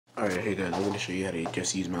Alright, hey guys, I'm going to show you how to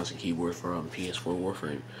just use mouse and keyboard for PS4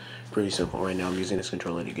 Warframe. Pretty simple. Right now I'm using this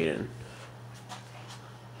controller to get in.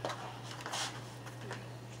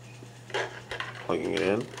 Plugging it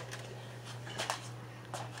in.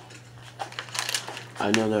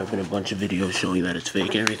 I know there have been a bunch of videos showing that it's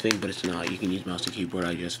fake and everything, but it's not. You can use mouse and keyboard.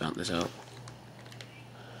 I just found this out.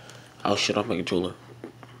 I'll shut off my controller.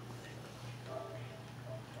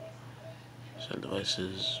 Set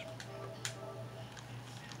devices.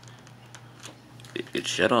 It's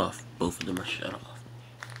shut off. Both of them are shut off.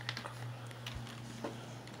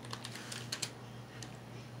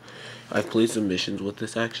 I've played some missions with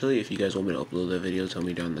this actually. If you guys want me to upload that video, tell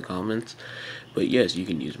me down in the comments. But yes, you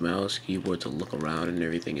can use mouse, keyboard to look around and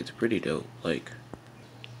everything. It's pretty dope. Like,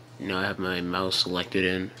 now I have my mouse selected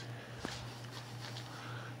in.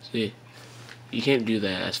 See, you can't do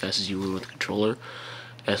that as fast as you would with a controller.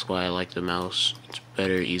 That's why I like the mouse. It's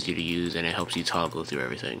better, easier to use, and it helps you toggle through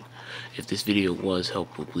everything. If this video was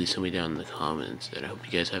helpful, please tell me down in the comments. And I hope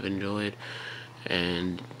you guys have enjoyed.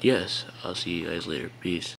 And yes, I'll see you guys later. Peace.